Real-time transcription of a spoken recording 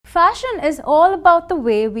Fashion is all about the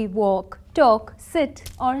way we walk, talk,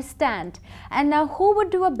 sit or stand. And now who would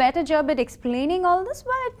do a better job at explaining all this?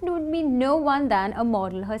 Well, it would be no one than a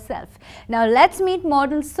model herself. Now let's meet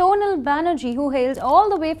model Sonal Banerjee, who hails all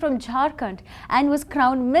the way from Jharkhand and was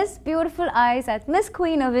crowned Miss Beautiful Eyes at Miss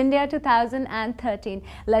Queen of India 2013.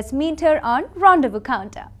 Let's meet her on Rendezvous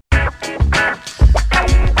counter.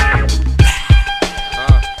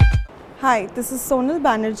 Hi, this is Sonal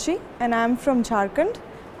Banerjee and I am from Jharkhand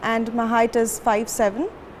and my height is 5'7"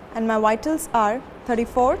 and my vitals are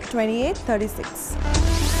 34, 28, 36.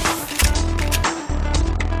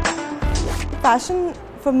 Fashion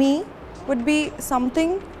for me would be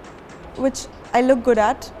something which I look good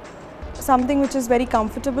at, something which is very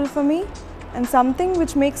comfortable for me and something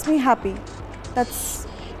which makes me happy. That's,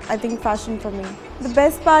 I think, fashion for me. The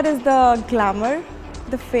best part is the glamour,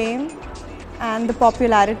 the fame and the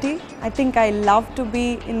popularity. I think I love to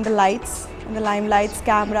be in the lights, in the limelights,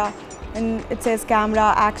 camera, and it says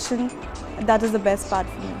camera, action. That is the best part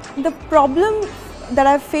for me. The problem that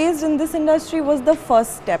I faced in this industry was the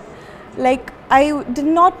first step. Like, I did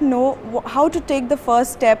not know how to take the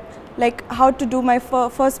first step, like how to do my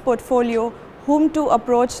first portfolio, whom to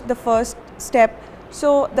approach the first step.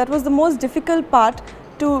 So that was the most difficult part.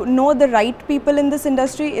 To know the right people in this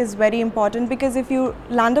industry is very important, because if you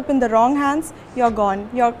land up in the wrong hands, you're gone.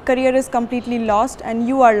 Your career is completely lost and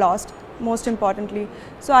you are lost, most importantly.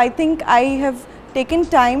 So I think I have taken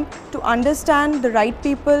time to understand the right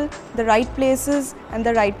people, the right places and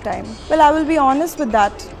the right time. Well, I will be honest with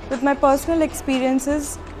that. With my personal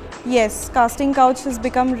experiences, yes, casting couch has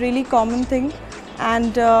become a really common thing,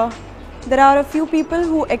 and there are a few people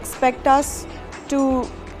who expect us to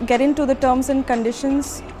get into the terms and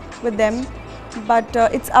conditions with them, but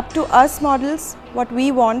it's up to us models what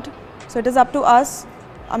we want. So it is up to us,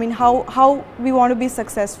 I mean, how we want to be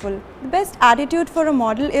successful. The best attitude for a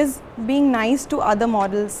model is being nice to other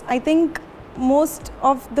models. I think most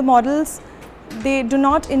of the models, they do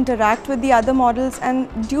not interact with the other models,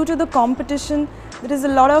 and due to the competition there is a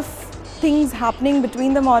lot of things happening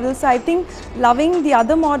between the models. So I think loving the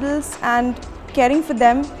other models and caring for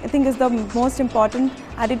them, I think, is the most important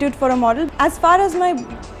attitude for a model. As far as my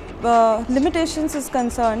limitations is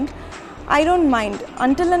concerned, I don't mind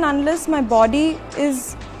until and unless my body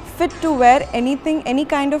is fit to wear anything, any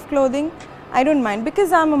kind of clothing. I don't mind,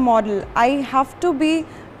 because I'm a model. I have to be,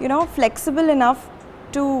 flexible enough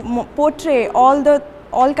to portray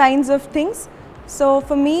all kinds of things. So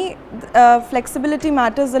for me, flexibility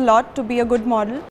matters a lot to be a good model.